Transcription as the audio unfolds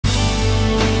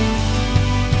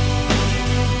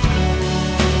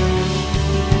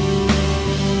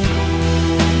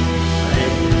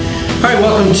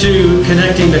Welcome to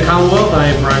Connecting the Commonwealth. I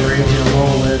am Brian Ramsey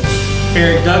along with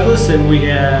Eric Douglas, and we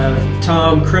have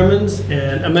Thom Crimans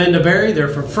and Amanda Berry. They're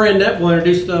from FranNet. We'll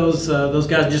introduce those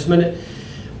guys in just a minute.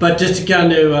 But just to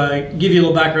kind of give you a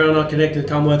little background on Connecting the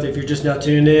Commonwealth, if you're just now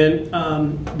tuned in,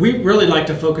 we really like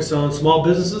to focus on small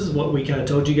businesses, what we kind of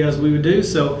told you guys we would do.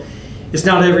 So it's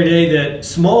not every day that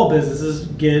small businesses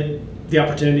get the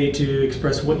opportunity to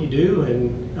express what you do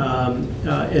and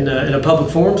in a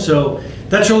public forum. So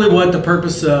that's really what the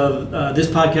purpose of this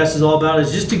podcast is all about,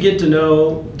 is just to get to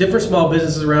know different small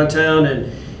businesses around town,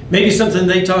 and maybe something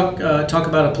they talk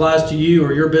about applies to you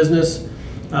or your business,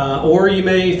 or you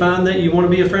may find that you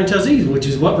want to be a franchisee, which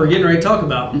is what we're getting ready to talk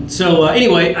about. So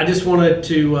anyway, I just wanted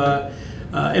to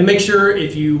and make sure,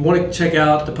 if you want to check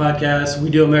out the podcast, we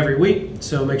do them every week,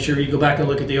 so make sure you go back and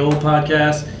look at the old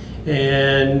podcast,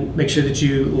 and make sure that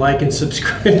you like and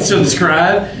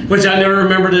subscribe, which I never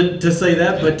remember to say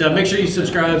that, but make sure you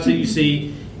subscribe so you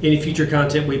see any future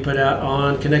content we put out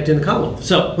on Connecting the Commonwealth.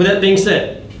 So with that being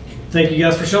said, thank you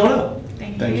guys for showing up.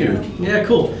 Thank you. Yeah,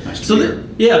 cool. Nice to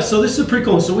be here. So this is pretty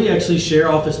cool. So we actually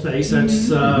share office space. That's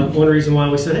one reason why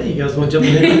we said, hey, you guys want to jump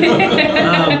in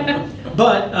here?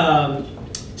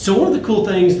 So one of the cool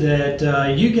things that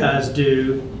you guys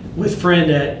do with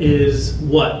FranNet is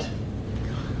what?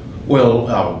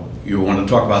 Well, you want to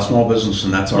talk about small business,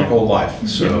 and that's our whole life.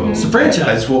 So it's a franchise.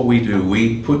 That's what we do.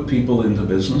 We put people into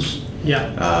business.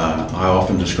 Yeah. I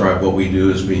often describe what we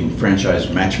do as being franchise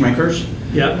matchmakers.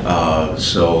 Yeah.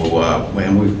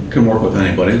 And we can work with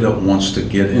anybody that wants to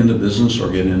get into business or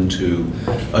get into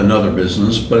another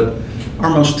business. But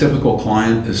our most typical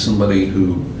client is somebody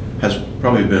who has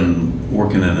probably been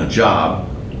working in a job,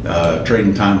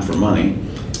 trading time for money,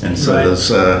 and says,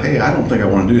 hey, I don't think I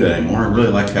want to do that anymore. I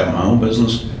really like to have my own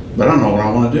business, but I don't know what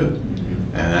I want to do.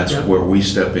 And that's where we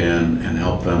step in and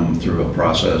help them through a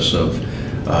process of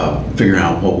figuring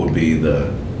out what would be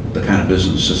the kind of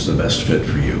business that's the best fit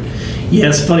for you. Yeah,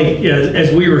 it's funny.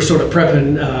 As we were sort of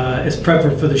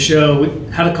prepping for the show, we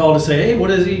had a call to say, hey, what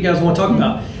is it you guys want to talk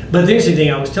about? But the interesting thing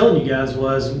I was telling you guys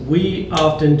was, we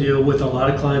often deal with a lot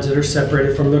of clients that are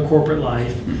separated from their corporate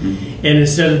life. And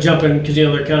instead of jumping, because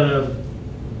they're kind of,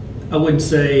 I wouldn't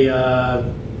say,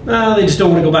 they just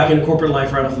don't want to go back into corporate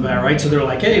life right off the bat, right? So they're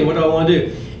like, hey, what do I want to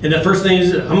do? And the first thing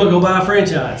is, I'm going to go buy a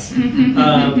franchise.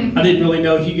 I didn't really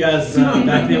know you guys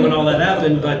back then when all that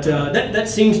happened, but that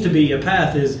seems to be a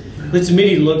path, is let's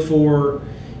immediately look for,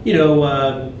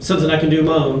 something I can do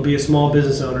my own, be a small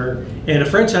business owner, and a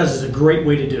franchise is a great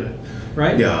way to do it,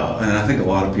 right? Yeah, and I think a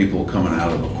lot of people coming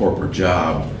out of a corporate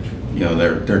job,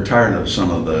 they're tired of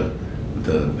some of the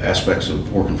aspects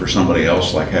of working for somebody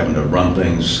else, like having to run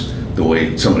things the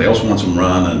way somebody else wants them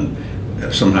run,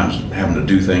 and sometimes having to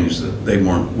do things that they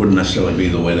wouldn't necessarily be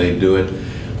the way they do it.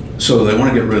 So they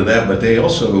want to get rid of that, but they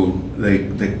also they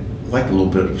like a little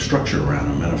bit of structure around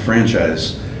them, and a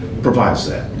franchise provides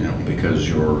that, because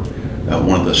you're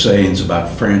one of the sayings about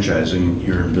franchising,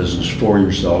 you're in business for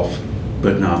yourself,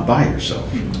 but not by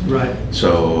yourself. Right.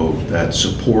 So that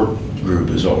support group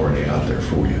is already out there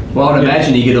for you. Well, I would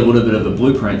imagine you get a little bit of a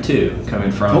blueprint too,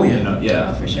 coming from,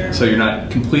 For sure. So you're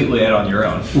not completely out on your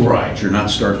own. Right. You're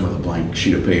not starting with a blank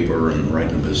sheet of paper and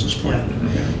writing a business plan.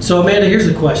 Yeah. So Amanda, here's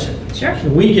the question. Sure.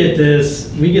 We get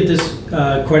this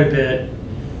quite a bit.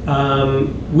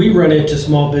 We run into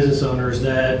small business owners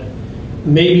that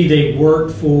maybe they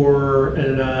work for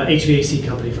an HVAC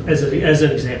company, as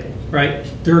an example, right?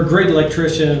 They're a great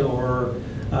electrician or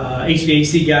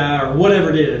HVAC guy or whatever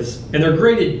it is, and they're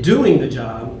great at doing the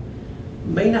job,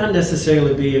 may not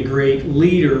necessarily be a great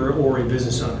leader or a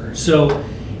business owner. So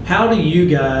how do you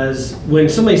guys, when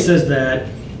somebody says that,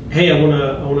 hey, I want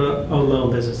to own my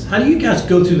own business, how do you guys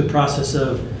go through the process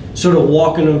of sort of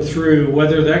walking them through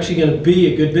whether they're actually going to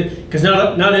be a good bit? Because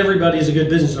not everybody is a good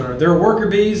business owner. There are worker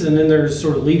bees, and then there's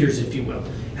sort of leaders, if you will.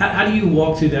 How do you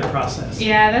walk through that process?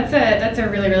 Yeah, that's a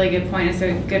really, really good point. It's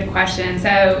a good question.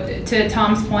 So to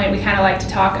Tom's point, we kind of like to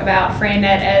talk about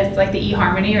FranNet as like the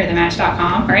eHarmony or the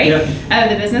Match.com, right? Of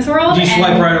the business world. Do you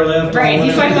swipe right or left? Right,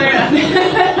 you swipe right or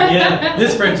left. Yeah,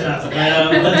 this franchise.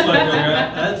 That's swipe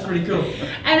right. That's pretty cool.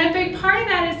 And a big part of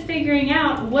that is figuring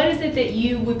out what is it that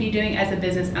you would be doing as a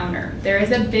business owner. There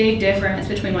is a big difference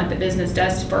between what the business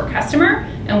does for a customer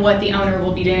and what the owner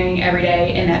will be doing every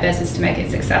day in that business to make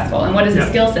it successful. And what is the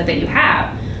skill set that you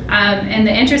have. And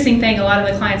the interesting thing, a lot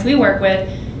of the clients we work with,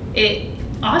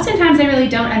 oftentimes they really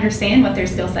don't understand what their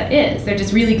skill set is. They're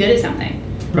just really good at something,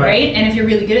 right? And if you're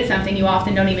really good at something, you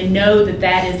often don't even know that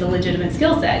that is a legitimate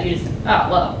skill set. You just, oh,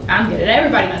 well, I'm good at it.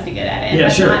 Everybody must be good at it. And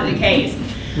that's not the case.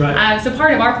 So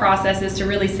part of our process is to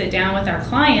really sit down with our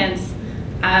clients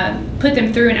put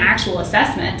them through an actual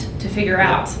assessment to figure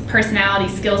out personality,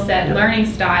 skill set, learning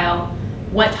style,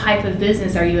 what type of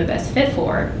business are you a best fit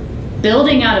for,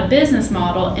 building out a business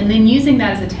model, and then using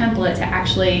that as a template to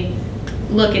actually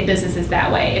look at businesses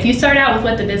that way. If you start out with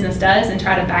what the business does and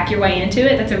try to back your way into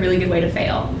it, that's a really good way to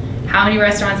fail. How many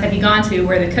restaurants have you gone to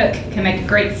where the cook can make a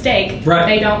great steak?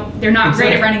 Right. They're not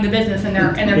great at running the business, and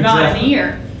they're gone in a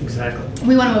year. Exactly.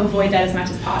 We want to avoid that as much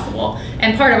as possible.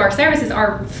 And part of our services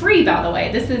are free, by the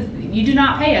way. You do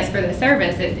not pay us for the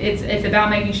service. It's about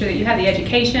making sure that you have the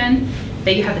education,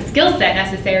 that you have the skill set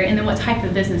necessary, and then what type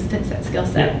of business fits that skill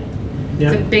set.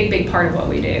 Yeah. It's a big part of what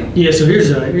we do. Yeah. So here's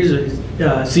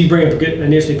so you bring up an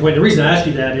interesting point. The reason I asked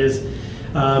you that is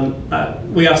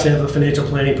we also have a financial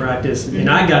planning practice, and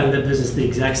I got into that business the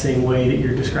exact same way that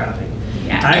you're describing.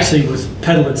 Yeah. I actually was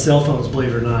peddling cell phones, believe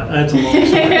it or not. That's a long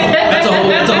story. that's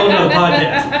a whole nother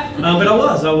podcast. But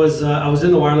I was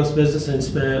in the wireless business and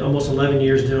spent almost 11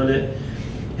 years doing it.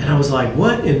 And I was like,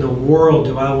 what in the world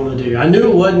do I want to do? I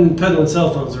knew it wasn't peddling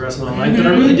cell phones the rest of my life, but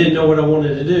I really didn't know what I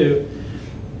wanted to do.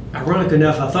 Ironic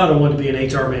enough, I thought I wanted to be an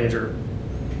HR manager.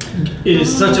 It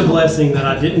is such a blessing that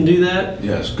I didn't do that.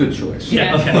 Yes, good choice.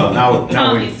 Yeah. Okay. Well, now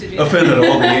Tom we used to do that. offended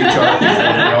all the HR people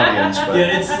in the audience. But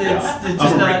Yeah, it's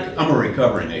just not. I'm a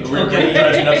recovering HR. Okay.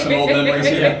 Touching up some old memories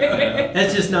here.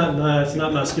 That's just not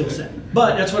my skill set.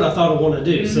 But that's what I thought I wanted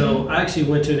to do. So I actually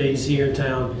went to an agency here in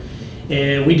town,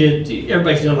 and we did.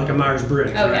 Everybody's done like a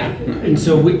Myers-Briggs, Oh, right? yeah. And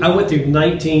so I went through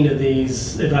 19 of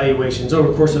these evaluations over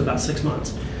the course of about 6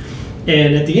 months.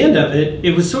 And at the end of it,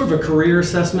 it was sort of a career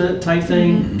assessment type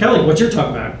thing, kind of like what you're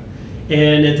talking about.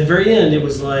 And at the very end, it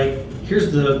was like,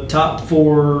 here's the top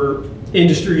 4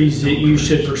 industries that you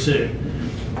should pursue.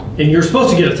 And you're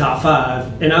supposed to get a top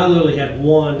 5, and I literally had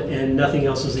 1, and nothing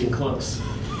else was even close.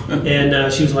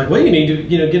 And she was like, well, you need to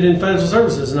get in financial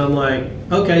services. And I'm like,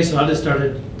 okay. So I just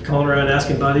started calling around,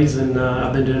 asking buddies, and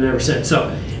I've been doing it ever since.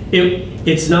 So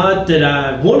it's not that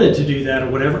I wanted to do that or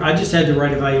whatever. I just had the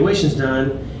right evaluations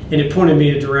done. And it pointed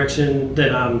me in a direction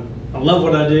that I love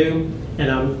what I do,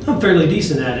 and I'm fairly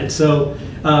decent at it. So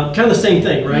kind of the same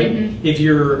thing, right? If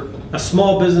you're a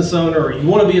small business owner, or you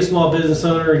want to be a small business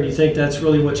owner, and you think that's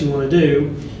really what you want to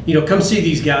do, come see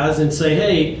these guys and say,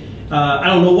 hey, I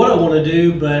don't know what I want to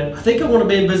do, but I think I want to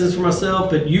be in business for myself.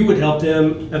 But you would help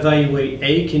them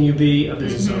evaluate, can you be a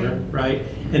business owner, right?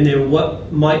 And then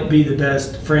what might be the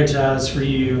best franchise for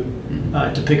you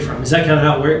to pick from? Is that kind of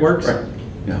how it works? Right.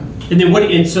 Yeah. And then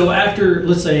and so after,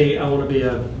 let's say I want to be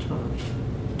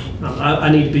I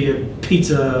need to be a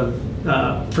pizza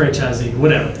franchisee,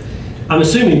 whatever. I'm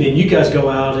assuming then you guys go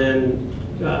out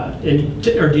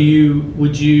or do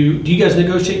you guys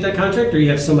negotiate that contract, or you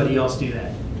have somebody else do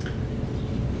that?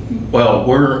 Well,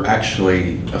 we're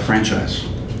actually a franchise.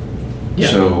 Yeah.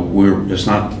 So it's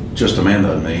not just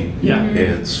Amanda and me. Yeah.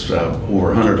 It's over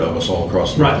 100 of us all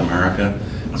across North Right. America.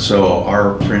 So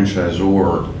our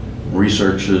franchisor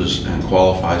researches and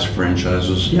qualifies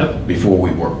franchises before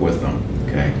we work with them.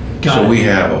 Okay. Got it. We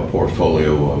have a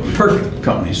portfolio of Perfect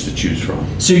companies to choose from.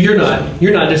 So you're not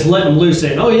just letting them loose,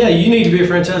 saying, oh yeah, you need to be a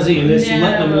franchisee, and just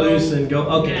letting them loose and go,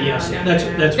 okay, yes, that's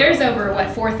There's right. over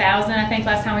 4,000, I think,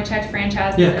 last time we checked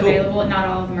franchises Yeah, cool. available. Not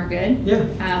all of them are good.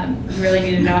 Yeah. You really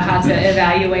need to know how to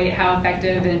evaluate how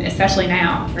effective, and especially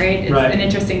now, right? It's Right. an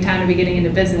interesting time to be getting into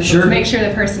business. Sure. Let's make sure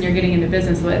the person you're getting into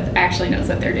business with actually knows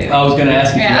what they're doing. I was going to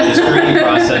ask you if you had a screening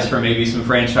process for maybe some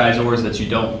franchisors that you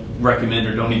don't recommend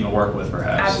or don't even work with,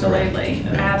 perhaps. Absolutely,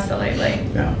 Right. absolutely.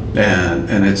 Yeah,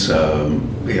 and it's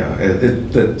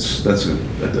that's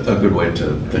a good way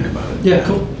to think about it. Yeah,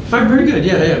 cool. All right, very good.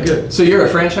 Yeah, good. So you're a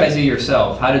franchisee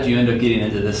yourself. How did you end up getting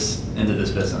into this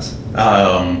business?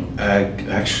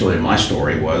 Actually, my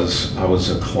story was I was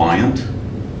a client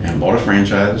and bought a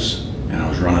franchise, and I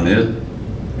was running it,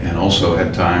 and also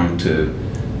had time to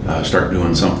start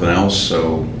doing something else.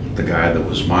 So the guy that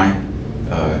was my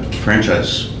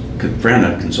franchise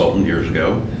FranNet consultant years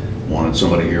ago wanted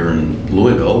somebody here in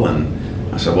Louisville,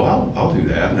 and I said, well, I'll do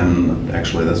that, and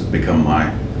actually that's become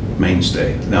my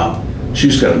mainstay. Now,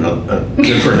 she's got a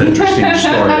different interesting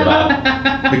story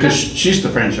about, because she's the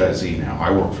franchisee now. I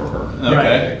work for her.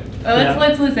 Okay. Well,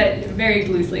 let's lose that. Very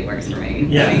loosely works for me.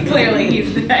 Yeah. I mean, clearly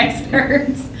he's the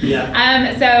expert.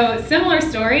 Yeah. So similar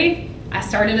story. I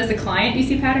started as a client. Do you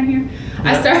see a pattern here?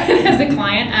 I started as a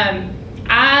client.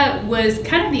 I was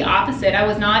kind of the opposite. I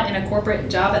was not in a corporate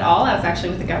job at all. I was actually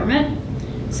with the government.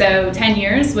 So 10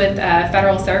 years with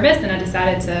federal service, and I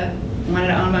decided wanted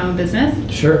to own my own business.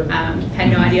 Sure. Had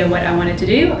no idea what I wanted to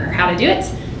do or how to do it.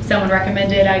 Someone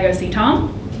recommended I go see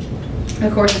Tom.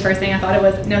 Of course, the first thing I thought of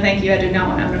was, no thank you, I do not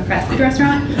want to own a fast food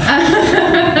restaurant.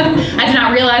 I did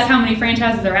not realize how many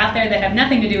franchises are out there that have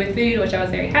nothing to do with food, which I was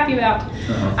very happy about.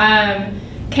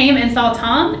 Came and saw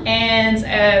Tom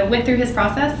and went through his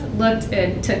process,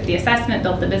 took the assessment,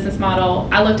 built the business model.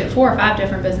 I looked at 4 or 5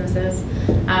 different businesses,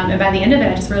 and by the end of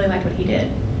it, I just really liked what he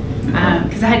did.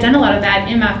 Because I had done a lot of that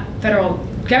in my federal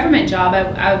government job.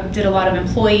 I did a lot of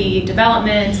employee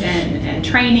development and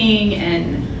training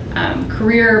and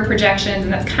career projections,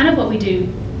 and that's kind of what we do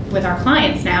with our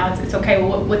clients now. It's okay,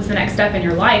 well, what's the next step in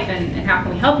your life, and how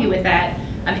can we help you with that?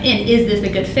 And is this a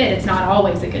good fit? It's not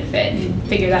always a good fit, and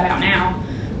figure that out now.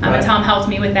 And Tom helped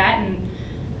me with that, and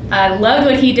I loved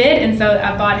what he did, and so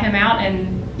I bought him out,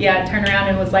 and yeah, turned around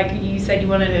and was like, you said you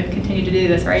wanted to continue to do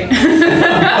this, right?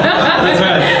 That's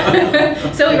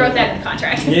right. So we wrote that in the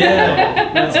contract.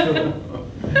 Yeah, that's cool.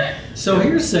 So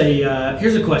here's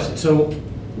a question. So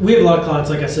we have a lot of clients,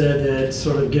 like I said, that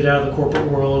sort of get out of the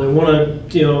corporate world and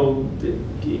want to,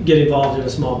 get involved in a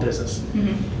small business.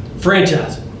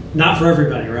 Franchising, not for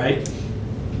everybody, right?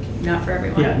 Not for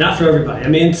everyone. Yeah, not for everybody. I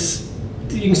mean,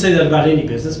 you can say that about any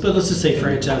business, but let's just say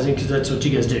franchising because that's what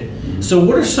you guys do. So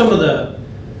what are some of the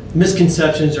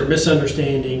misconceptions or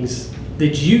misunderstandings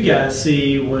that you guys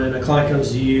see when a client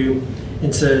comes to you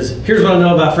and says, here's what I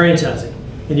know about franchising?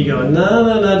 And you go,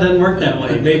 no, it doesn't work that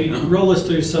way. Maybe roll us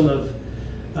through some of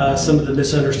the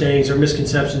misunderstandings or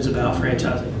misconceptions about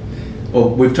franchising. Well,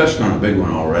 we've touched on a big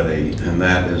one already, and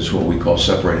that is what we call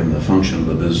separating the function of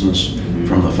the business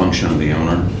from the function of the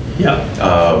owner. Yeah.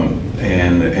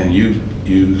 And you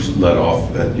led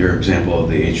off at your example of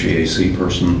the HVAC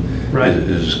person. Right.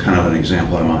 Is kind of an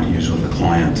example I might use with a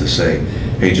client to say,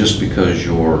 hey, just because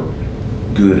you're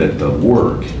good at the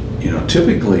work,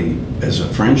 typically as a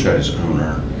franchise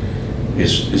owner,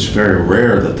 it's very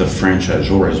rare that the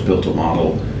franchisor has built a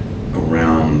model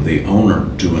around the owner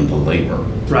doing the labor.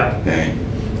 Right. Okay.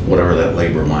 Whatever that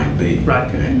labor might be. Right.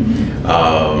 Okay.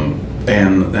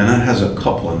 And that has a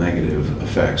couple of negative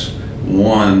effects.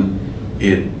 One,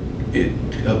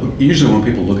 usually when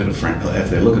people look at if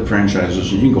they look at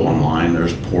franchises, and you can go online,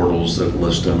 there's portals that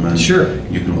list them, and sure,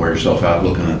 you can wear yourself out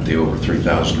looking at the over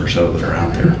 3,000 or so that are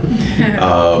out there.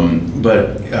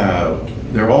 But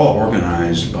they're all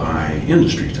organized by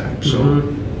industry type.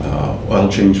 So oil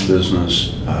change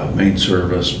business, maid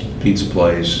service, pizza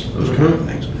place, those kind of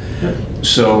things.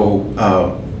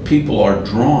 So people are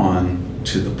drawn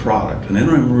to the product, and they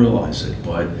don't even realize it,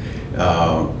 but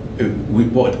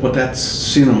what that's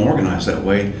seeing them organized that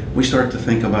way, we start to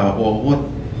think about, well,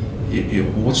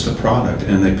 what's the product?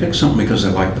 And they pick something because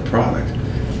they like the product,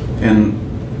 and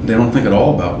they don't think at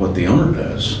all about what the owner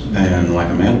does. And like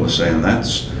Amanda was saying,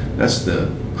 that's the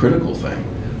critical thing,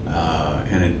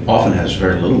 and it often has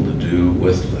very little to do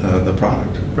with the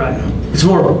product. Right. It's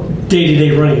more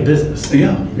day-to-day running a business.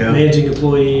 Yeah. Managing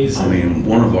employees. I mean,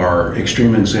 one of our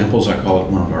extreme examples, I call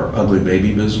it one of our ugly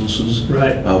baby businesses.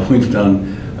 Right.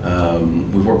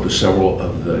 We've worked with several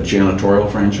of the janitorial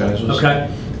franchises. Okay.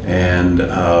 And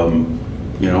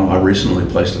I recently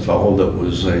placed a fellow that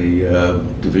was a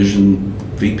division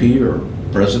VP or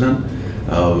president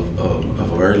of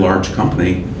a very large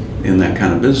company in that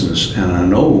kind of business. And I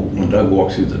know when Doug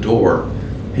walked through the door,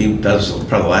 that's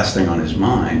probably the last thing on his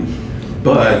mind.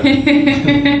 But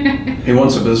he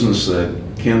wants a business that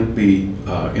can't be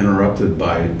interrupted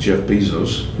by Jeff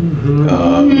Bezos,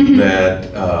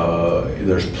 that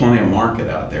there's plenty of market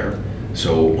out there.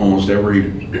 So almost every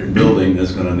building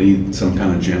is going to need some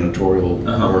kind of janitorial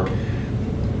work.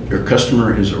 Your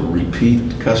customer is a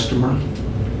repeat customer.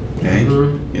 Okay,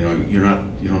 you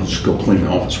don't just go clean the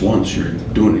office once. You're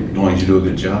doing it as long as you do a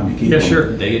good job. You keep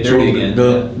sure. They get dirty again.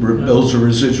 Builds a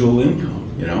residual income.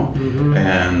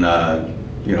 And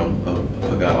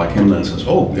a guy like him then says,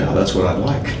 "Oh, yeah, that's what I'd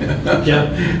like."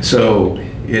 Yeah. So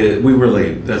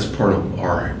that's part of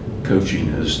our coaching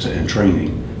and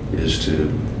training is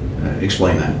to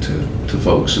explain that to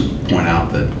folks and point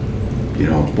out that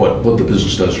what the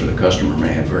business does for the customer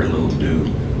may have very little to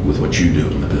do with what you do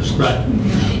in the business. Right.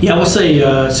 Yeah, I will say,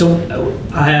 so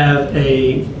I have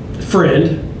a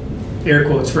friend, air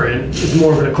quotes friend, it's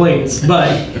more of an acquaintance,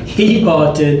 but he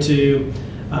bought into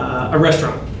a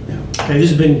restaurant. Yeah. Okay,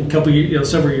 this has been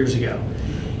several years ago.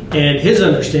 And his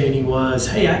understanding was,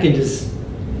 hey, I can just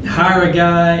hire a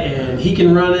guy and he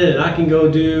can run it and I can go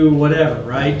do whatever,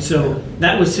 right? So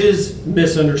that was his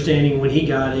misunderstanding when he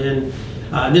got in.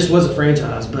 This was a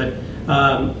franchise, but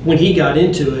when he got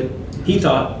into it, he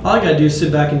thought, all I got to do is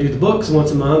sit back and do the books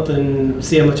once a month and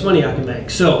see how much money I can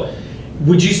make. So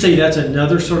would you say that's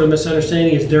another sort of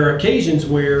misunderstanding? Is there occasions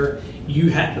where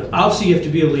obviously you have to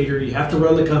be a leader, you have to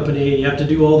run the company, you have to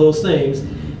do all those things,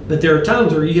 but there are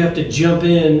times where you have to jump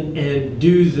in and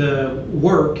do the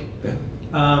work,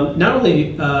 not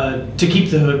only to keep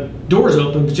the doors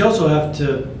open, but you also have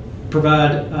to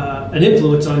provide an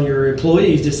influence on your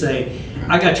employees to say,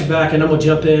 I got your back, and I'm gonna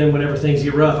jump in whenever things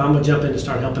get rough. I'm gonna jump in and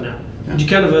start helping out. Yeah. Would you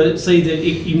kind of say that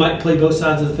you might play both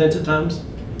sides of the fence at times?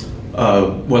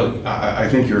 Well, I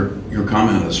think your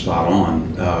comment is spot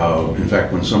on. In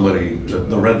fact, when somebody,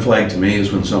 the red flag to me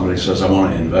is when somebody says, I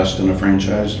want to invest in a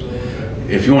franchise.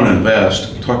 If you want to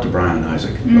invest, talk to Brian and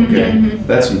Isaac. Okay,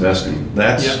 that's investing.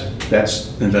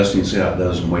 That's investing. See how it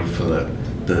does, and wait for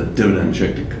the dividend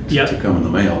check to come in the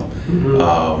mail.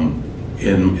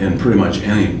 In pretty much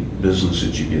any business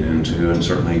that you get into, and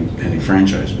certainly any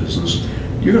franchise business,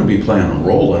 you're going to be playing a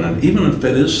role in it, even if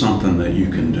it is something that you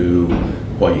can do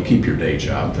while you keep your day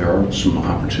job. There are some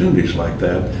opportunities like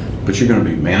that, but you're going to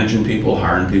be managing people,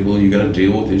 hiring people. You got to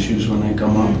deal with issues when they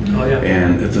come up. Oh yeah.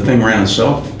 And if the thing ran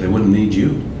itself, they wouldn't need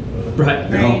you. Right.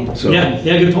 You know? So, yeah.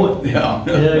 Good point. Yeah.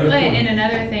 Good point. And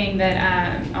another thing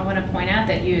that I want to point out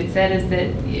that you had said is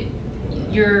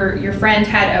that your friend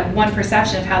had one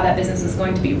perception of how that business was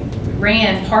going to be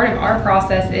ran. Part of our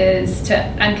process is to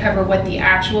uncover what the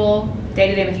actual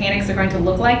day-to-day mechanics are going to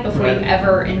look like before you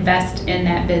ever invest in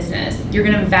that business. You're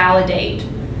going to validate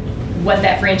what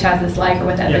that franchise is like or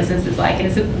what that business is like. And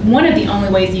it's one of the only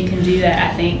ways you can do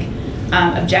that, I think,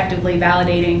 objectively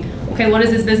validating, okay, what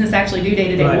does this business actually do day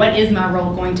to day? What is my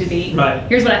role going to be?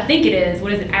 Here's what I think it is.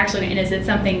 What is it actually, and is it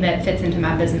something that fits into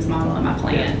my business model and my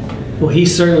plan? Well, he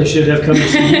certainly should have come to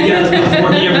see you guys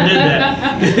before he ever did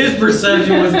that. His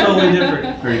perception was totally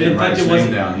different. In fact, it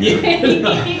wasn't down here.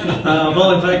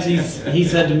 Well, in fact,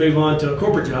 he's had to move on to a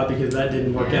corporate job because that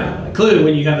didn't work out. Clearly,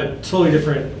 when you have a totally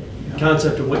different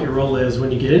concept of what your role is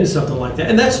when you get into something like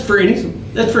that, and that's for any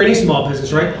small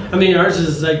business, right? I mean, ours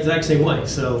is the exact same way.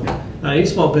 So any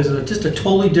small business, just a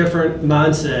totally different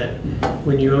mindset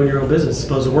when you own your own business as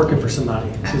opposed to working for somebody.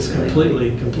 It's just completely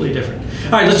different.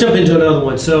 All right, let's jump into another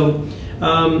one. So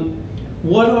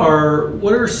what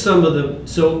are some of the,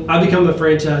 so I become a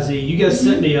franchisee, you guys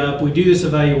set me up, we do this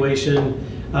evaluation,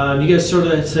 you guys sort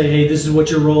of say, hey, this is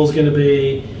what your role is going to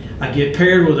be. I get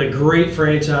paired with a great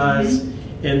franchise,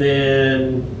 and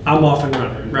then I'm off and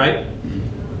running, right?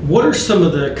 What are some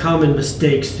of the common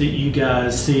mistakes that you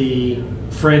guys see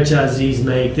franchisees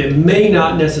make that may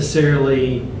not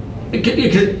necessarily,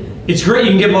 it's great,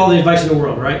 you can give them all the advice in the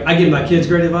world, right? I give my kids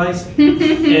great advice,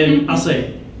 and I'll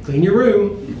say, clean your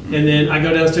room, and then I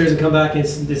go downstairs and come back and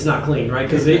it's not clean, right?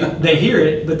 Because they hear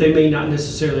it, but they may not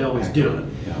necessarily always do it.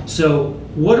 So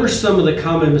what are some of the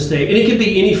common mistakes? And it could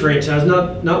be any franchise,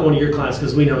 not one of your clients,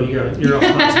 because we know your own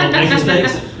clients don't make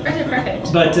mistakes.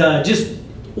 Perfect. But just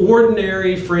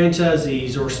ordinary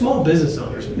franchisees or small business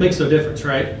owners, it makes no difference,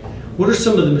 right? What are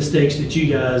some of the mistakes that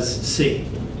you guys see?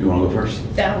 You want to go first?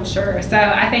 Oh, sure. So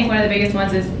I think one of the biggest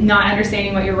ones is not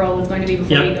understanding what your role is going to be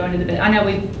before you go into the business. I know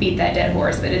we beat that dead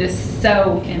horse, but it is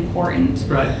so important.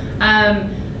 Right.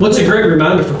 Well, it's a great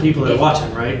reminder for people that are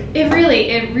watching, right? It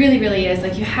really is.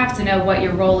 Like, you have to know what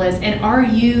your role is, and are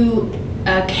you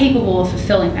capable of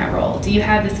fulfilling that role? Do you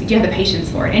have the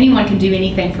patience for it? Anyone can do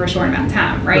anything for a short amount of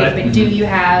time, right? But do you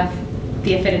have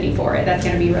the affinity for it? That's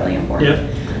going to be really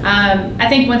important. I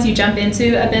think once you jump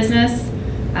into a business,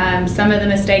 some of the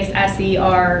mistakes I see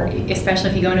are, especially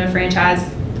if you go into a franchise,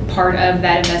 part of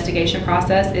that investigation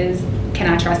process is,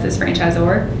 can I trust this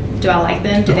franchisor? Do I like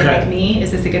them? Do they like me?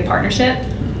 Is this a good partnership?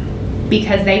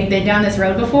 Because they've been down this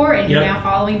road before and you're now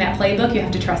following that playbook, you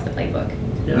have to trust the playbook.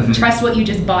 Trust what you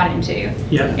just bought into.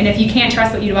 And if you can't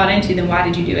trust what you bought into, then why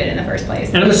did you do it in the first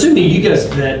place? And I'm assuming you guys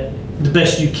vet the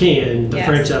best you can the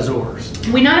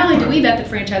franchisors. We not only do we vet the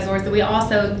franchisors, but we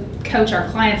also coach our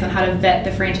clients on how to vet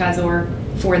the franchisor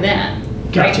for them.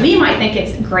 Right? We might think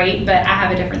it's great, but I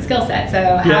have a different skill set.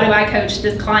 So how do I coach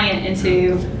this client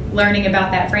into learning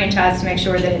about that franchise to make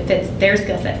sure that it fits their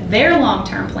skill set, their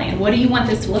long-term plan? What do you want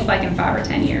this to look like in 5 or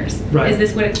 10 years? Is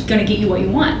this what it's going to get you what you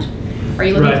want? Are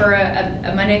you looking for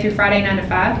a Monday through Friday 9 to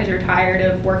 5 because you're tired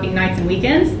of working nights and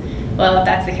weekends? Well, if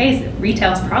that's the case,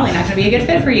 retail's probably not going to be a good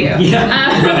fit for you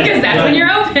because that's when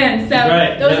you're open. So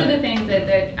those are the things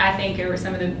that I think are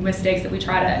some of the mistakes that we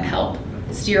try to help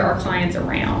steer our clients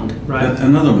around.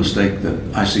 Another mistake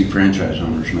that I see franchise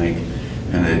owners make,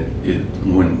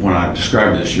 and when I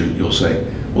describe this, you'll say,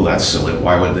 well, that's silly.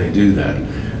 Why would they do that?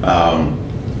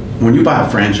 When you buy a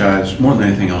franchise, more than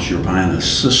anything else, you're buying a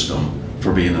system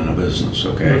for being in a business,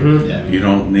 okay? You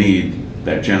don't need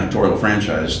that janitorial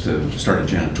franchise to start a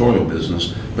janitorial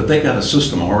business, but they got a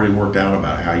system already worked out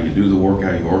about how you do the work,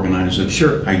 how you organize it,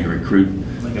 how you recruit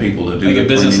people to do like a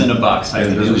business in a box. A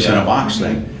business in a box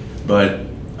thing. But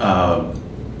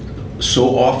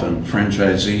so often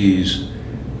franchisees,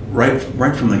 right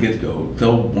from the get-go,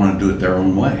 they'll want to do it their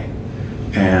own way.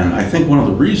 And I think one of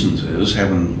the reasons is,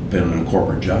 having been in a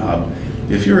corporate job,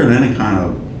 if you're in any kind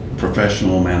of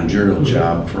professional managerial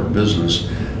job for a business,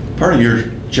 part of your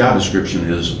job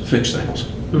description is fix things,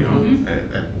 you know, in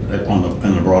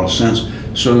the broadest sense.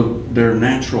 So their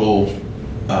natural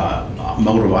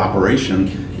mode of operation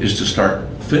is to start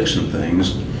fixing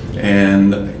things.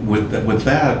 And with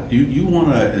that, you want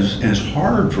to, and it's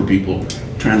hard for people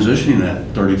transitioning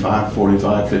at 35,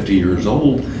 45, 50 years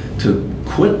old to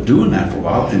quit doing that for a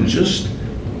while and just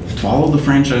follow the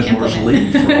franchisor's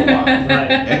lead for a while.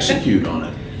 Execute on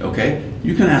it, okay?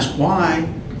 You can ask why,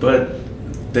 but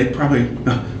they probably,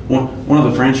 one of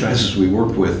the franchises we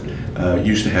worked with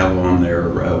used to have on their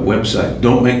website,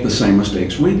 don't make the same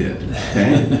mistakes we did,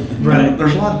 okay? And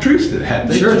there's a lot of truth to that.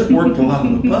 They just worked a lot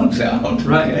of the bugs out,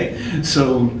 okay?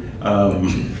 So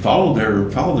follow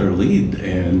their lead,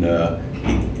 and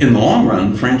in the long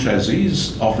run,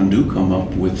 franchisees often do come up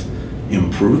with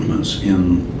improvements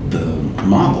in the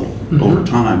model over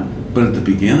time, but at the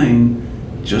beginning,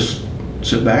 just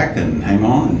sit back and hang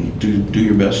on and do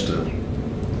your best to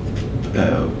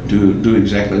do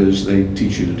exactly as they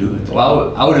teach you to do it.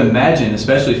 Well, I would imagine,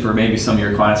 especially for maybe some of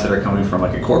your clients that are coming from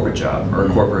like a corporate job or a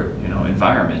corporate, you know,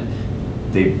 environment,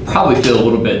 they probably feel a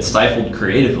little bit stifled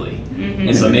creatively.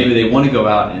 And so maybe they want to go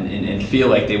out and feel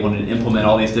like they want to implement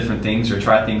all these different things or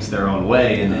try things their own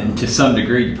way, and to some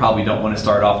degree you probably don't want to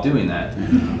start off doing that.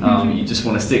 You just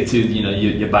want to stick to, you know,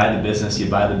 you buy the business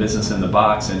in the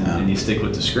box, and you stick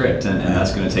with the script, and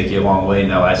that's going to take you a long way.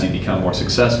 Now as you become more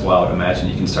successful, I would imagine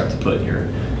you can start to put your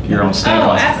own stamp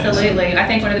on things. Absolutely. I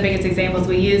think one of the biggest examples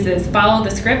we use is follow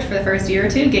the script for the first year or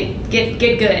two, get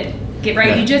good. Get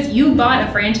right. You bought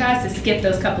a franchise to skip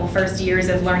those couple first years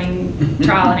of learning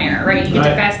trial and error, right? You get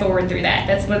to fast forward through that.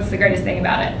 That's what's the greatest thing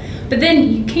about it. But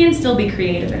then you can still be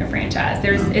creative in a franchise.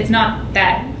 It's not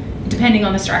that depending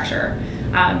on the structure.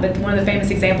 But one of the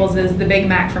famous examples is the Big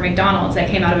Mac for McDonald's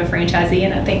that came out of a franchisee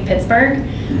in, I think, Pittsburgh.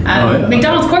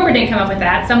 McDonald's corporate didn't come up with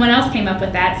that. Someone else came up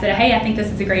with that, said, hey, I think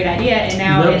this is a great idea, and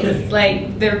now it's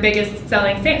like their biggest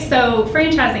selling thing. So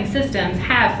franchising systems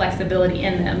have flexibility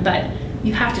in them, but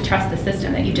you have to trust the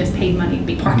system that you just paid money to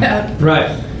be part of. Right.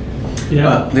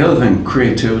 Yeah. The other thing,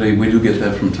 creativity, we do get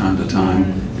that from time to time,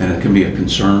 and it can be a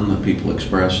concern that people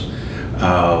express.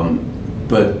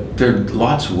 But there are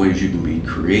lots of ways you can be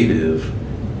creative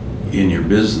in your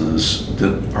business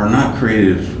that are not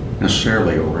creative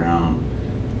necessarily around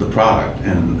the product.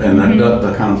 And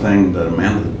the kind of thing that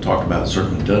Amanda talked about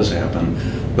certainly does happen,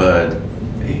 but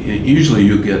usually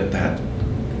you get that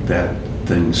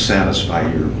thing satisfy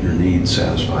your needs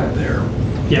satisfied there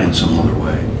in some other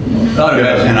way.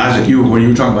 And Isaac, when you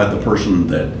were talking about the person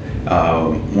that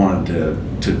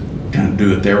wanted to kind of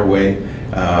do it their way,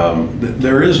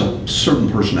 there is a certain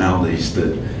personalities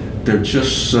that they're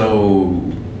just so,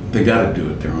 they got to do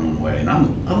it their own way. And I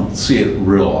don't see it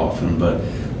real often, but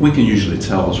we can usually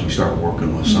tell as we start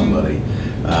working with somebody,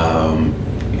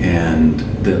 and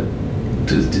that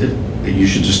you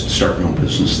should just start your own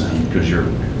business then, because you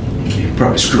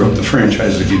probably screw up the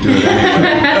franchise if you do it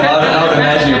anyway. I would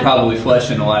imagine you're probably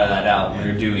fleshing a lot of that out when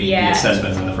you're doing the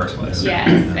assessments in the first place.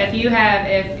 Yes. If you have,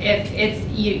 if it's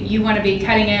you want to be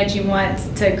cutting edge, you want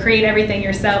to create everything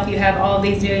yourself. You have all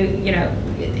these new,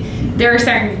 there are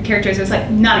certain characteristics like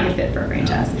not a good fit for a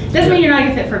franchise. Doesn't mean you're not a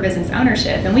good fit for business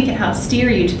ownership, and we can help steer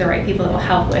you to the right people that will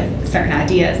help with certain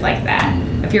ideas like that.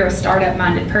 If you're a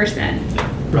startup-minded person,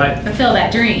 fulfill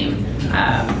that dream.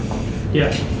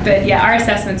 But yeah, our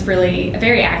assessment's really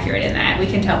very accurate in that. We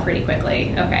can tell pretty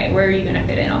quickly, okay, where are you going to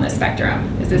fit in on this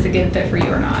spectrum? Is this a good fit for you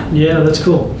or not? Yeah, that's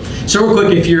cool. So real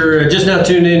quick, if you're just now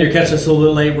tuned in, you're catching us a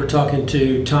little bit late, we're talking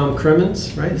to Thom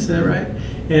Crimans, right? Is that right?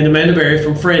 And Amanda Berry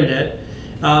from FranNet.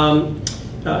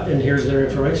 And here's their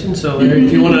information. So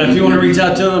if you want to reach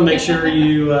out to them, make sure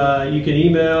you can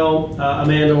email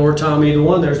Amanda or Thom, either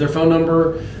one. There's their phone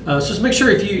number. So just make sure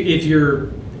if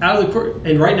you're out of the court,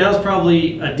 and right now is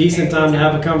probably a decent time to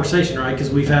have a conversation, right? Because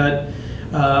we've had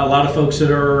a lot of folks that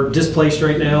are displaced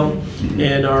right now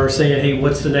and are saying, hey,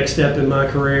 what's the next step in my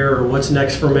career, or what's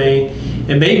next for me?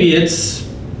 And maybe it's,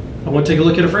 I want to take a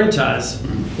look at a franchise.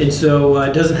 And so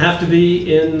it doesn't have to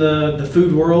be in the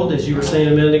food world, as you were saying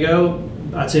a minute ago.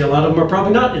 I'd say a lot of them are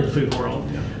probably not in the food world.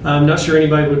 I'm not sure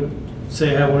anybody would say,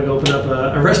 hey, I want to go open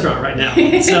up a restaurant right now.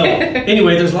 So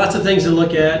anyway, there's lots of things to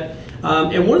look at.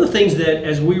 And one of the things that,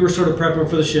 as we were sort of prepping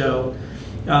for the show,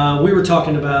 we were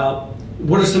talking about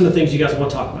what are some of the things you guys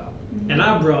want to talk about. And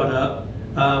I brought up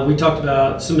We talked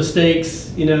about some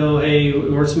mistakes, hey,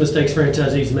 what are some mistakes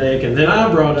franchisees make? And then I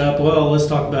brought up, well, let's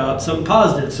talk about something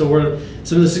positive. So what are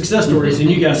some of the success stories? And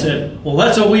you guys said, well,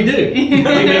 that's what we do. We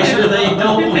make sure they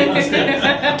don't make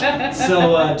mistakes.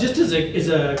 So just as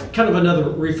a kind of another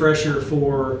refresher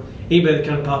for anybody that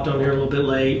kind of popped on here a little bit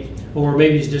late, or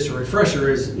maybe it's just a refresher,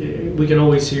 is we can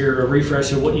always hear a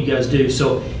refresh of what you guys do.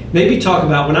 So maybe talk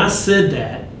about, when I said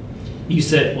that, you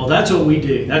said, well, that's what we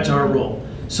do. That's our role.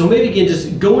 So maybe again,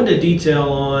 just go into detail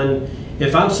on,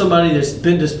 if I'm somebody that's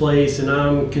been displaced and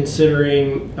I'm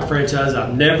considering a franchise,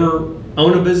 I've never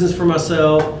owned a business for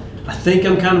myself. I think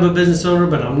I'm kind of a business owner,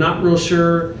 but I'm not real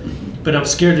sure. But I'm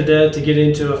scared to death to get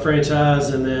into a franchise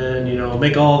and then,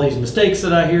 make all these mistakes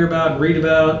that I hear about and read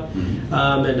about.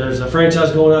 And there's a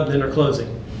franchise going up and then they're closing.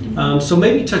 So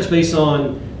maybe touch base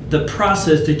on the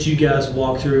process that you guys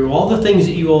walk through, all the things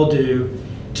that you all do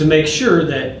to make sure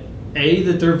that A,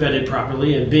 that they're vetted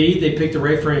properly, and B, they pick the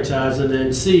right franchise, and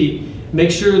then C,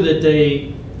 make sure that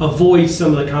they avoid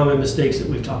some of the common mistakes that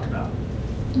we've talked about.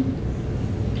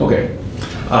 Okay.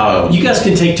 You guys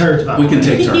can take turns, by the way. We can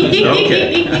take turns.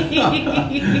 Okay.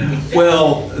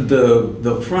 Well,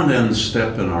 the front end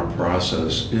step in our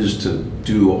process is to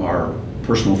do our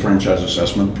personal franchise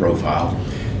assessment profile.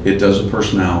 It does a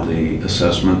personality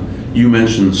assessment. You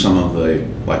mentioned some of the,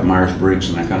 like Myers-Briggs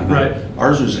and that kind of thing. Right.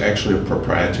 Ours is actually a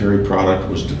proprietary product,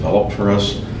 was developed for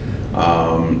us.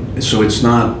 So it's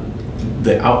not,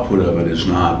 the output of it is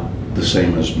not the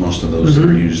same as most of those that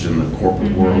are used in the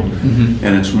corporate world.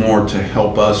 And it's more to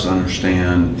help us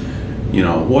understand,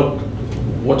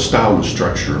 what style and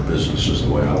structure of business is the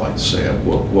way I like to say it,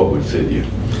 what would fit you.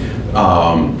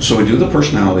 So we do the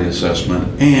personality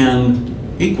assessment,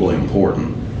 and equally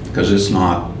important, because it's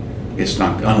not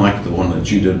unlike the one that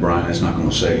you did, Brian. It's not going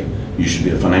to say you should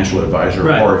be a financial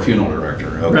advisor or a funeral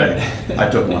director. Okay, right. I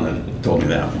took one that told me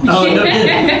that one. Oh, no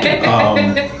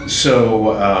kidding.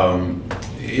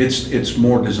 It's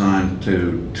more designed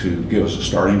to give us a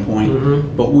starting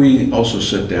point, but we also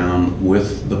sit down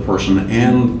with the person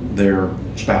and their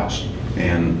spouse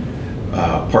and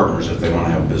partners if they want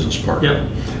to have a business partner,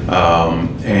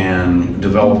 and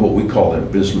develop what we call their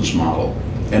business model.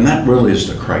 And that really is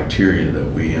the criteria that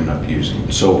we end up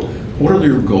using. So what are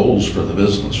your goals for the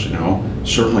business?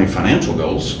 Certainly financial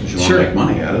goals, because you want to make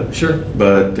money at it. Sure.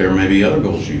 But there may be other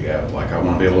goals you have, like I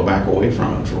want to be able to back away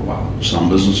from it for a while. Some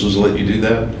businesses let you do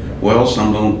that. Well,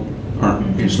 some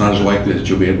aren't. It's not as likely that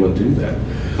you'll be able to do that.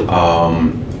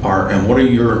 And what are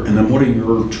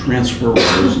your transferable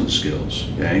business skills?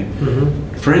 Okay.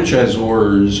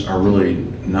 Franchisors are really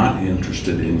not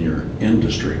interested in your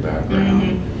industry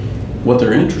background. What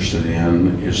they're interested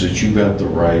in is that you've got the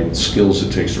right skills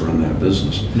it takes to run that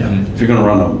business. If you're going to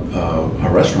run a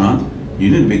restaurant, you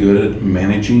need to be good at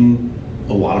managing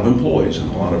a lot of employees, and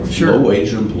a lot of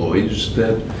low-wage employees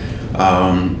that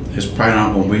is probably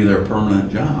not going to be their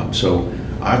permanent job. So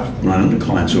I've run into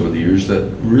clients over the years that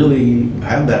really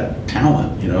have that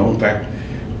talent. In fact,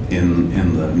 in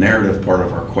the narrative part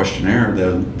of our questionnaire,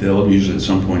 they'll usually at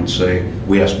some point say,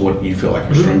 we ask what you feel like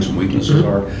your strengths and weaknesses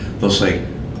are. They'll say,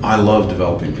 I love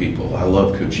developing people. I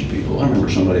love coaching people. I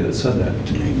remember somebody that said that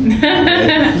to me.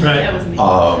 That was me.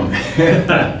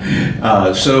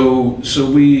 So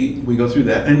we go through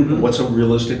that. And what's a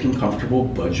realistic and comfortable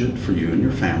budget for you and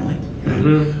your family?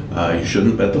 You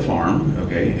shouldn't bet the farm,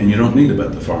 okay? And you don't need to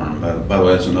bet the farm. By the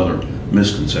way, that's another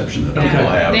misconception that people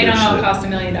have. They don't all cost $1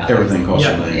 million. Everything costs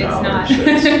 $1 million.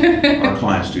 It's not. Our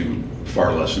clients do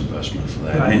far less investment for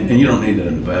that. And you don't need to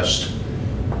invest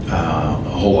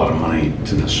a whole lot of money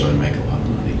to necessarily make a lot of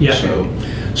money.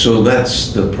 So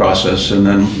that's the process. And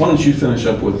then why don't you finish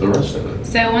up with the rest of it?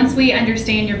 So once we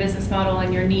understand your business model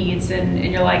and your needs and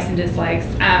your likes and dislikes,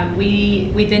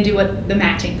 we then do the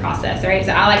matching process, right?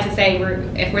 So I like to say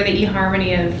if we're the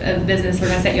eHarmony of business, we're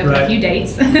going to set you up with a few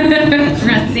dates. We're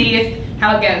going to see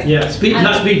how it goes. Yeah, not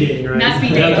speed dating, right? Not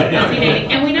speed dating, not speed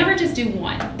dating. And we never just do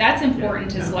one. That's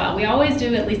important as well. We always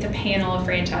do at least a panel of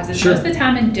franchises, most of the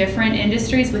time in different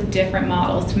industries with different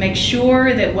models, to make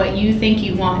sure that what you think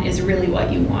you want is really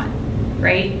what you want,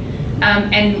 right?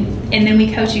 And then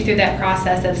we coach you through that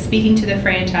process of speaking to the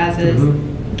franchises,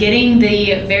 getting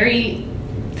the very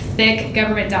thick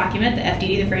government document, the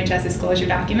FDD, the Franchise Disclosure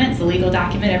Document. It's a legal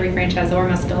document every franchisor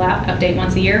must fill out, update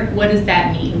once a year. What does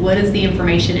that mean? What is the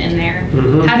information in there?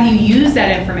 How do you use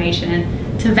that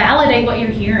information to validate what you're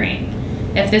hearing?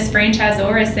 If this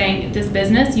franchisor is saying this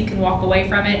business, you can walk away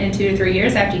from it in 2 to 3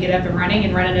 years after you get up and running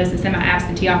and run it as a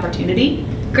semi-absentee opportunity,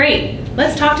 great.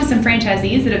 Let's talk to some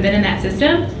franchisees that have been in that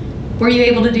system. Were you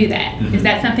able to do that? Is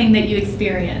that something that you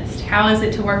experienced? How is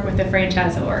it to work with the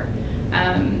franchisor?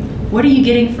 what are you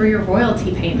getting for your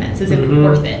royalty payments? Is it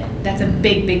worth it? That's a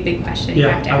big, big, big question you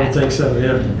have to ask. I would think so,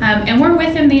 yeah. And we're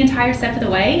with them the entire step of the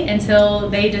way until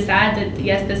they decide that,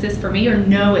 yes, this is for me, or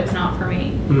no, it's not for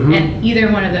me. And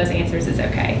either one of those answers is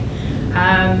okay.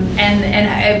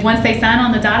 And once they sign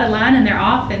on the dotted line and they're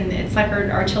off, and it's like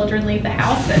our children leave the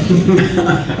house.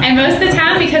 And most of the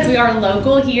time, because we are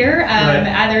local here,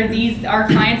 either our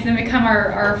clients then become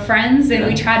our friends, and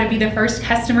we try to be the first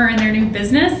customer in their new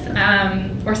business.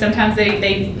 Or sometimes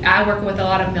I work with a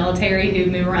lot of military who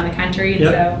move around the country, and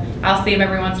so I'll see them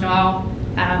every once in a while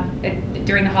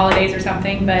during the holidays or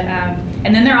something. But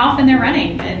and then they're off and they're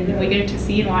running, and we get to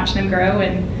see and watch them grow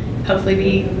and hopefully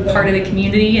be part of the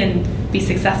community and be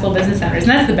successful business owners.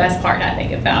 And that's the best part, I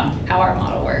think, about how our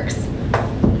model works.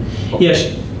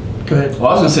 Yes, go ahead. Well,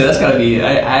 I was going to say, that's got to be,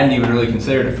 I hadn't even really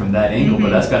considered it from that angle, but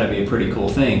that's got to be a pretty cool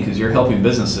thing, because you're helping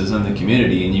businesses in the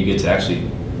community, and you get to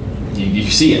actually, you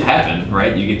see it happen,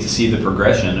 right? You get to see the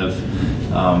progression of,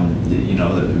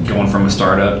 going from a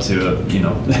startup to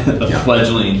a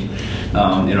fledgling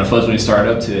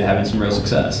startup to having some real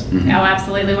success. Oh,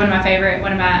 absolutely. One of my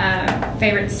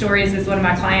favorite stories is one of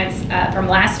my clients from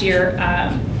last year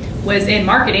was in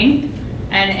marketing,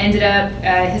 and ended up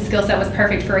his skill set was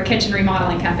perfect for a kitchen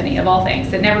remodeling company, of all things.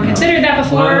 Had never considered that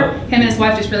before. Him and his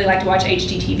wife just really like to watch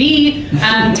HGTV.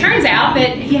 Turns out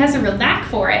that he has a real knack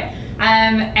for it.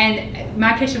 And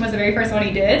my kitchen was the very first one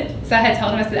he did. So I had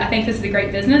told him, I said, I think this is a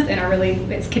great business, and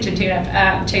it's kitchen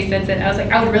tune-up, Chase Vincent. I was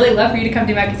like, I would really love for you to come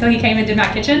do my kitchen. So he came and did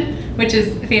my kitchen, which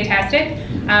is fantastic.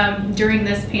 During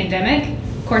this pandemic,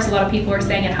 of course, a lot of people are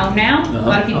staying at home now. A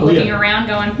lot of people looking around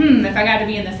going, if I got to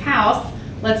be in this house,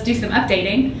 let's do some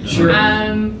updating. Sure.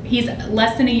 He's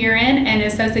less than a year in and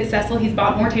is so successful, he's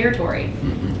bought more territory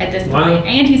at this point.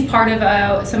 And he's part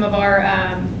of some of our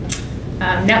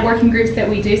networking groups that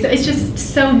we do. So it's just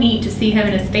so neat to see him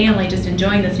and his family just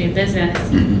enjoying this new business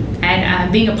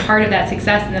and being a part of that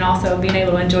success, and then also being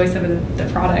able to enjoy some of the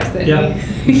products that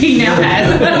he now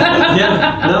has.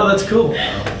 No, that's cool.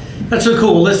 That's so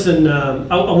cool. Listen,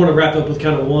 I want to wrap up with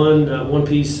kind of one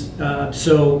piece.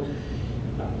 So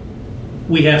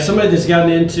we have somebody that's gotten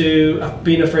into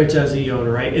being a franchisee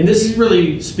owner, right? And this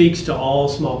really speaks to all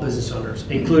small business owners,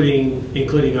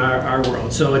 including our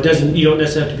world. So you don't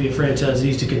necessarily have to be a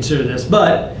franchisee to consider this,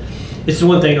 but it's the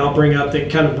one thing I'll bring up that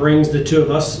kind of brings the two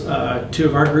of us, two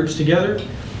of our groups together,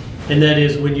 and that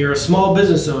is when you're a small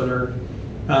business owner,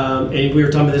 and we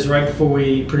were talking about this right before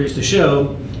we produced the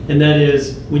show, and that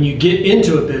is when you get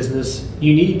into a business,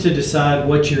 you need to decide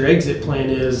what your exit plan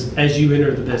is as you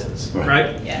enter the business,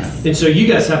 right? Yes. And so you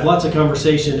guys have lots of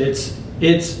conversation. It's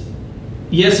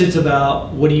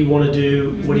about what do you want to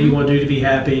do? What do you want to do to be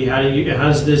happy? How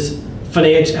does this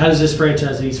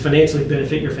franchisees financially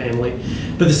benefit your family?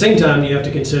 But at the same time, you have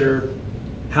to consider,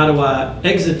 how do I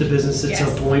exit the business at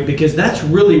some point? Because that's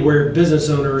really where business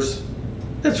owners,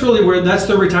 that's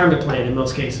their retirement plan in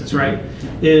most cases, right?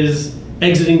 Is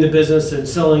exiting the business and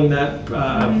selling that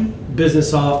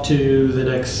business off to the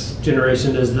next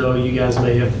generation, as though you guys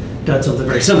may have done something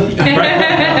very similar.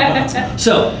 Right?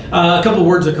 So a couple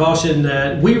words of caution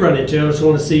that we run into. I just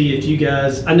want to see if you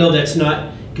guys, I know that's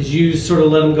not, because you sort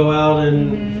of let them go out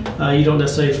and you don't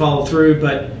necessarily follow through,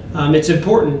 but it's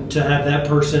important to have that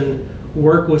person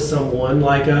work with someone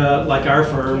like our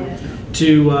firm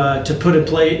to put a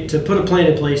plan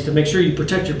in place to make sure you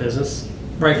protect your business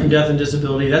right from death and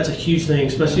disability. That's a huge thing,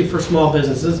 especially for small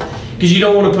businesses, because you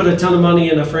don't want to put a ton of money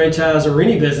in a franchise or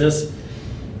any business,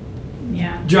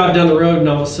 drive down the road and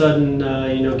all of a sudden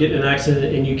get in an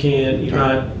accident and you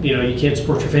can't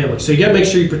support your family. So you got to make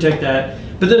sure you protect that.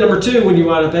 But then number two, when you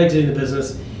wind up exiting the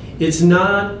business, it's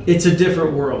a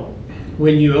different world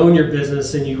when you own your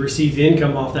business and you receive the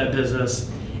income off that business,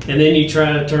 and then you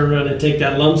try to turn around and take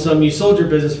that lump sum you sold your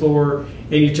business for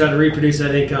and you try to reproduce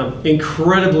that income.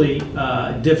 Incredibly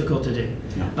difficult to do.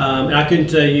 And I couldn't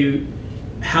tell you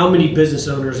how many business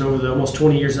owners over the almost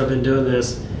 20 years I've been doing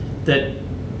this that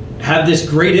have this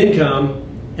great income,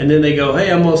 and then they go,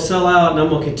 hey, I'm going to sell out and I'm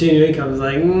going to continue income. It's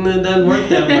like, it doesn't work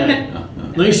that way.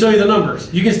 Let me show you the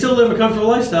numbers. You can still live a comfortable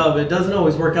lifestyle, but it doesn't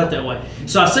always work out that way.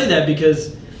 So I say that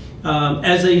because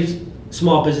as a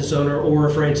small business owner or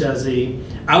a franchisee,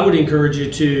 I would encourage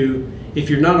you to, if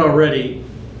you're not already,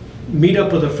 meet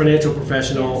up with a financial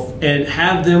professional and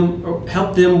have them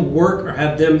help them work, or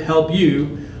have them help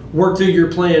you work through your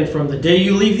plan from the day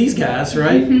you leave these guys,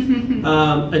 right,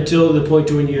 until the point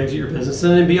to when you exit your business,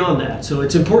 and then beyond that. So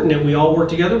it's important that we all work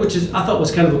together, which is, I thought,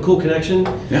 was kind of a cool connection.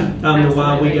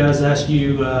 Why we guys asked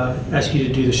you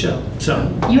to do the show. So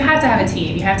you have to have a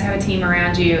team. You have to have a team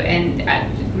around you. And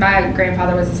my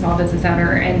grandfather was a small business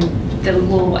owner, and the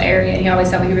little area. And you always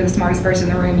tell me you're the smartest person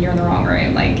in the room, you're in the wrong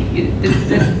room. Like,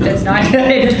 that's not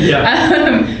good.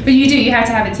 Yeah. But you have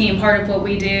to have a team. Part of what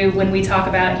we do when we talk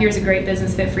about here's a great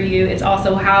business fit for you, it's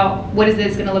also what is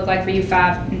this going to look like for you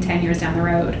 5 and 10 years down the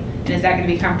road? And is that going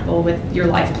to be comfortable with your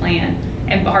life plan?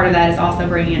 And part of that is also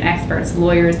bringing in experts,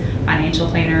 lawyers, financial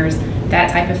planners,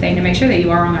 that type of thing, to make sure that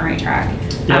you are on the right track.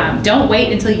 Yeah. Don't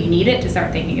wait until you need it to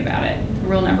start thinking about it.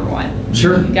 Rule number 1.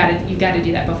 Sure. You got to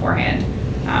do that beforehand.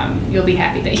 You'll be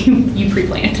happy that you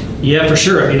pre-planned. Yeah, for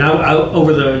sure. I mean,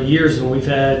 over the years when we've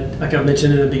had, like I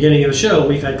mentioned in the beginning of the show,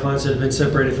 we've had clients that have been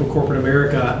separated from corporate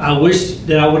America. I wish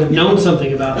that I would have known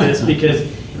something about this, because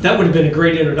that would have been a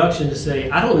great introduction to say,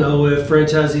 I don't know if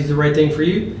franchisee is the right thing for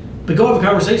you, but go have a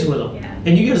conversation with them. Yeah.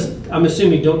 And you guys, I'm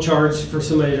assuming, don't charge for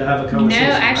somebody to have a conversation.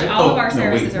 No, actually, right? all of our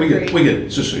services are free. We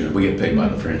get paid by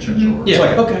the franchisor. Yeah, It's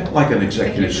like okay. like an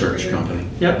executive search company.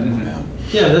 Yep. Yeah.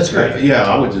 Yeah, that's great. Yeah,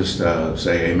 I would just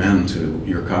say amen to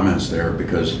your comments there,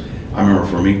 because I remember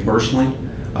for me personally,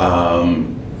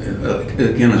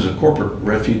 again, as a corporate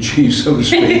refugee, so to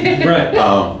speak,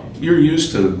 Right. You're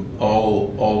used to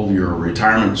all your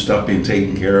retirement stuff being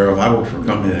taken care of. I worked for a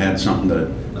company that had something that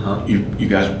you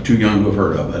guys are too young to have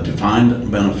heard of, a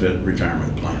defined benefit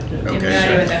retirement plan. You have no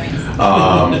idea what that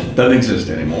means. Doesn't exist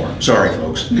anymore. Sorry,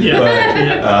 folks.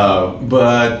 Yeah.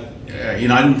 But you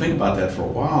know, I didn't think about that for a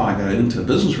while. I got into the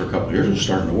business for a couple of years and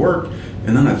starting to work,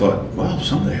 and then I thought, well,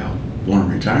 someday I'll want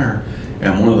to retire.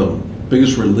 And one of the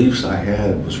biggest reliefs I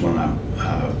had was when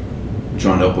I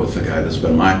joined up with the guy that's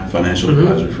been my financial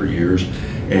advisor for years,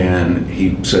 and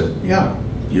he said, yeah,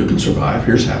 you can survive.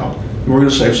 Here's how. We're going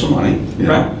to save some money, you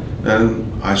know.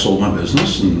 And I sold my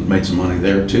business and made some money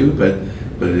there too, but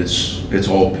it's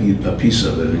all a piece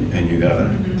of it, and you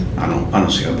gotta. I don't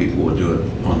see how people would do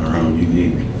it on their own.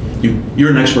 You're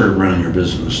an expert at running your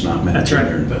business, not managing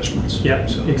your investments. Yep,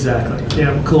 so. Exactly.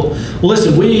 Yeah, well, cool. Well,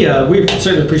 listen, we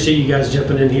certainly appreciate you guys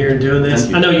jumping in here and doing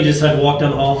this. I know you just had to walk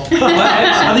down the hall.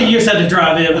 I think you just had to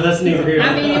drive in, but that's neither here nor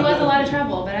there. I mean, it was a lot of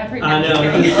trouble, but I appreciate it. I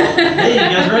know. Hey, you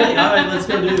guys ready? All right, let's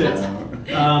go do this.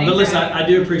 But listen, I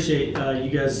do appreciate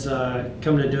you guys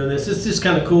coming and doing this. It's just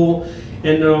kind of cool.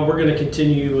 And we're going to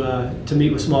continue to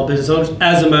meet with small business owners.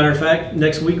 As a matter of fact,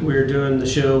 next week we're doing the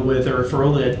show with a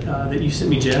referral that you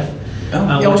sent me, Jeff.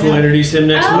 Which we'll introduce him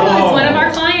next week. Oh, it's one of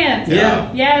our clients.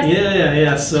 Yeah. Yes.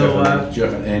 Yeah. So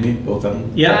Jeff and Amy, both of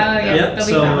them. Yeah.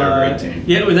 So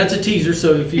well, that's a teaser.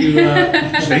 So if you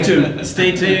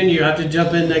stay tuned. You have to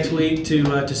jump in next week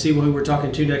to see who we're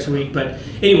talking to next week. But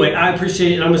anyway, I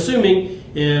appreciate it. I'm assuming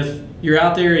if you're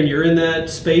out there and you're in that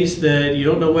space that you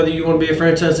don't know whether you want to be a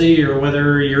franchisee or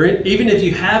whether you're in, even if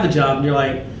you have a job and you're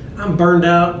like, I'm burned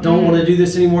out, don't want to do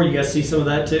this anymore, you guys see some of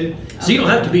that too. So you don't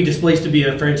have to be displaced to be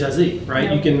a franchisee, right?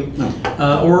 No. You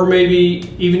can, or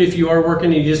maybe even if you are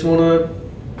working and you just want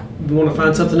to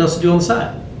find something else to do on the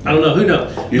side. I don't know, who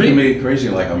knows? You can be crazy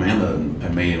like Amanda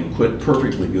and me and quit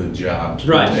perfectly good jobs,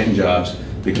 paying jobs,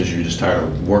 because you're just tired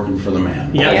of working for the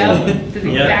man. Yeah, that's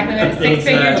exactly a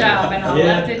 6-figure job, and I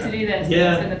left it to do this.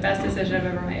 Yeah. It's been the best decision I've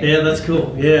ever made. Yeah, that's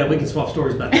cool. Yeah, we can swap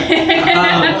stories about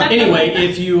that. Anyway,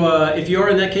 if you are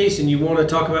in that case and you want to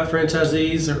talk about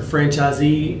franchisees or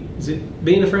franchisee, is it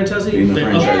being a franchisee? Being a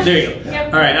franchisee. Okay, there you go.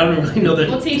 Yep. All right, I don't really know that.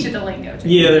 We'll teach you the lingo too.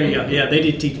 Yeah, there you go. Yeah, they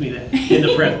did teach me that in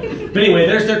the prep. But anyway,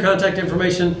 there's their contact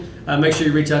information. Make sure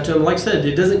you reach out to them. Like I said,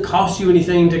 it doesn't cost you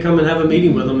anything to come and have a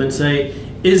meeting with them and say,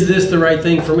 is this the right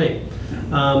thing for me?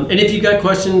 And if you've got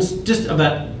questions just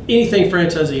about anything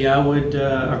franchisee, I would,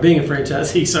 or being a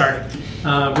franchisee, sorry,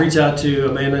 reach out to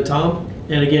Amanda and Thom.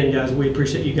 And again, guys, we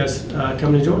appreciate you guys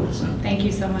coming and joining us. Thank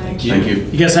you so much. Thank you.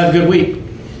 You guys have a good week.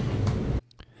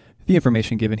 The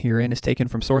information given herein is taken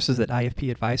from sources at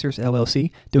IFP Advisors,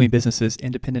 LLC, doing business as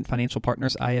Independent Financial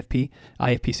Partners, IFP,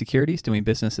 IFP Securities, doing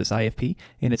business as IFP,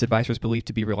 and its advisors believed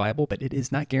to be reliable, but it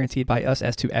is not guaranteed by us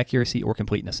as to accuracy or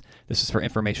completeness. This is for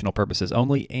informational purposes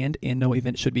only, and in no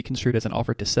event should be construed as an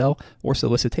offer to sell or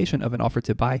solicitation of an offer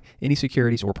to buy any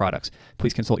securities or products.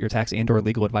 Please consult your tax and/or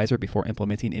legal advisor before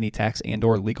implementing any tax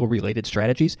and/or legal-related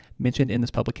strategies mentioned in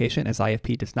this publication, as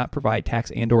IFP does not provide tax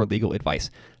and/or legal advice.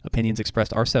 Opinions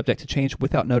expressed are subject to change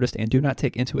without notice and do not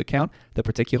take into account the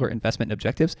particular investment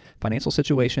objectives, financial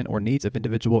situation, or needs of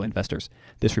individual investors.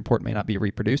 This report may not be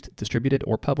reproduced, distributed,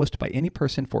 or published by any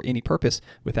person for any purpose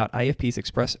without IFP's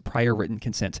express prior written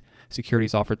consent.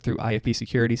 Securities offered through IFP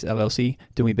Securities, LLC,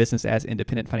 doing business as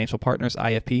Independent Financial Partners,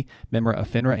 IFP, member of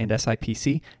FINRA and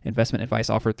SIPC. Investment advice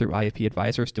offered through IFP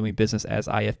Advisors, doing business as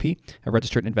IFP, a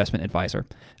registered investment advisor.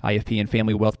 IFP and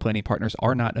Family Wealth Planning Partners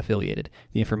are not affiliated.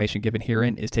 The information given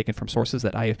herein is taken from sources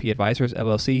that IFP IFP Advisors,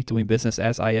 LLC, doing business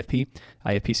as IFP,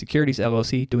 IFP Securities,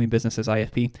 LLC, doing business as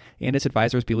IFP, and its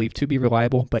advisors believed to be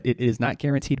reliable, but it is not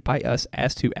guaranteed by us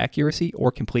as to accuracy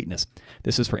or completeness.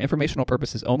 This is for informational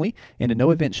purposes only, and in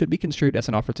no event should be construed as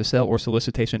an offer to sell or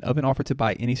solicitation of an offer to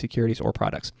buy any securities or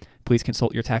products. Please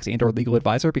consult your tax and/or legal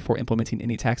advisor before implementing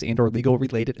any tax and/or legal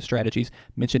related strategies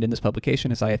mentioned in this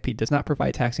publication, as IFP does not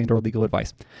provide tax and/or legal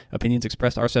advice. Opinions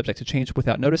expressed are subject to change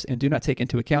without notice and do not take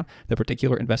into account the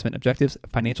particular investment objectives,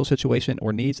 financial situation,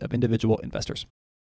 or needs of individual investors.